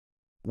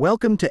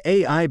Welcome to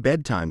AI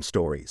Bedtime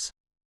Stories.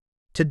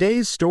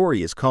 Today's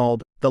story is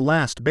called The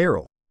Last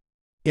Barrel.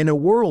 In a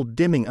world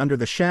dimming under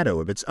the shadow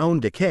of its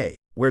own decay,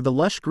 where the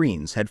lush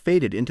greens had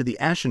faded into the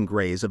ashen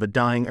grays of a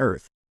dying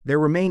earth, there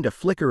remained a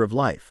flicker of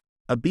life,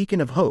 a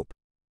beacon of hope: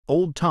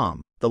 Old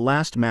Tom, the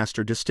last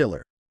master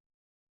distiller.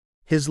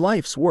 His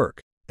life's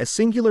work, a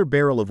singular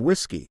barrel of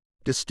whiskey,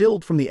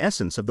 distilled from the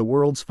essence of the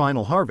world's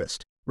final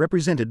harvest,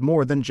 represented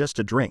more than just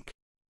a drink.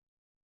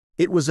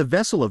 It was a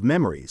vessel of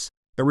memories,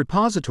 a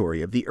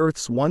repository of the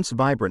earth's once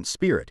vibrant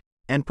spirit,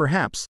 and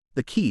perhaps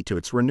the key to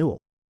its renewal.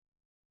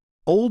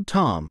 Old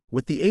Tom,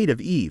 with the aid of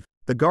Eve,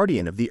 the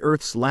guardian of the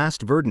earth's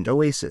last verdant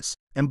oasis,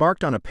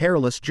 embarked on a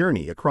perilous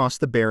journey across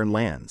the barren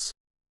lands.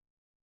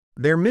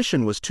 Their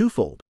mission was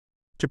twofold: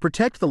 to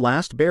protect the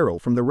last barrel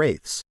from the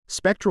wraiths,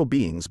 spectral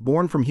beings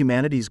born from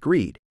humanity's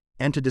greed,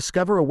 and to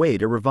discover a way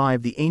to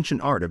revive the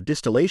ancient art of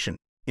distillation,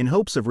 in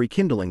hopes of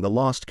rekindling the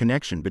lost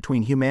connection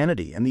between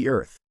humanity and the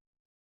earth.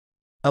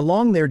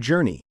 Along their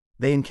journey,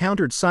 they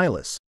encountered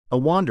Silas, a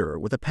wanderer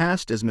with a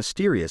past as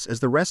mysterious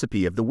as the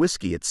recipe of the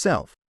whiskey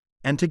itself,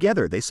 and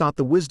together they sought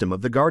the wisdom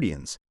of the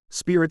guardians,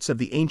 spirits of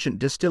the ancient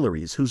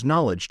distilleries whose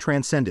knowledge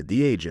transcended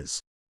the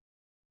ages.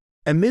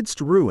 Amidst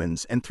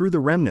ruins and through the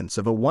remnants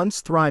of a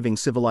once thriving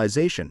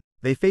civilization,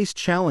 they faced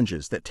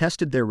challenges that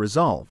tested their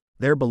resolve,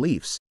 their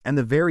beliefs, and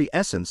the very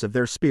essence of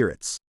their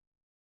spirits.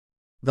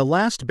 The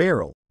Last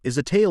Barrel is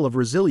a tale of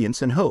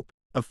resilience and hope,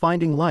 of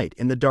finding light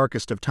in the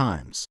darkest of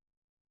times.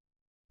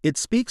 It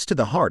speaks to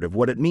the heart of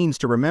what it means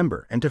to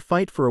remember and to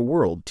fight for a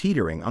world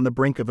teetering on the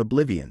brink of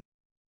oblivion.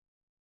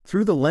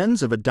 Through the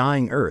lens of a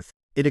dying earth,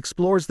 it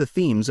explores the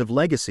themes of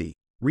legacy,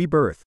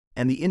 rebirth,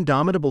 and the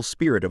indomitable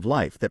spirit of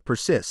life that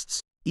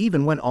persists,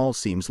 even when all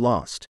seems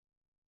lost.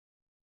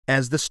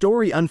 As the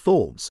story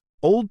unfolds,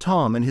 Old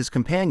Tom and his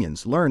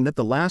companions learn that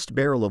the last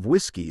barrel of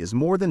whiskey is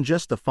more than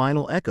just the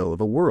final echo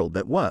of a world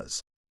that was.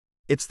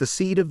 It's the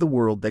seed of the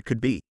world that could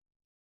be.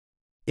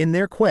 In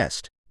their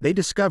quest, they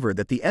discover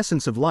that the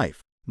essence of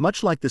life,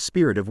 much like the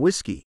spirit of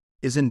whiskey,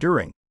 is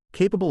enduring,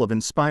 capable of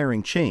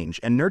inspiring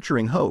change and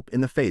nurturing hope in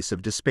the face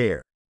of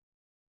despair.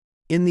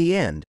 In the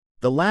end,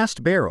 The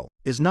Last Barrel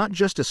is not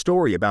just a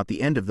story about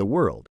the end of the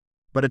world,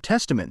 but a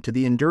testament to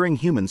the enduring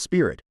human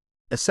spirit,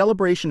 a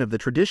celebration of the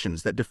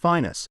traditions that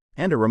define us,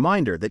 and a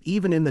reminder that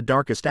even in the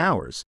darkest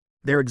hours,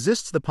 there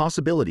exists the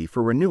possibility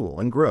for renewal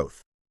and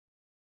growth.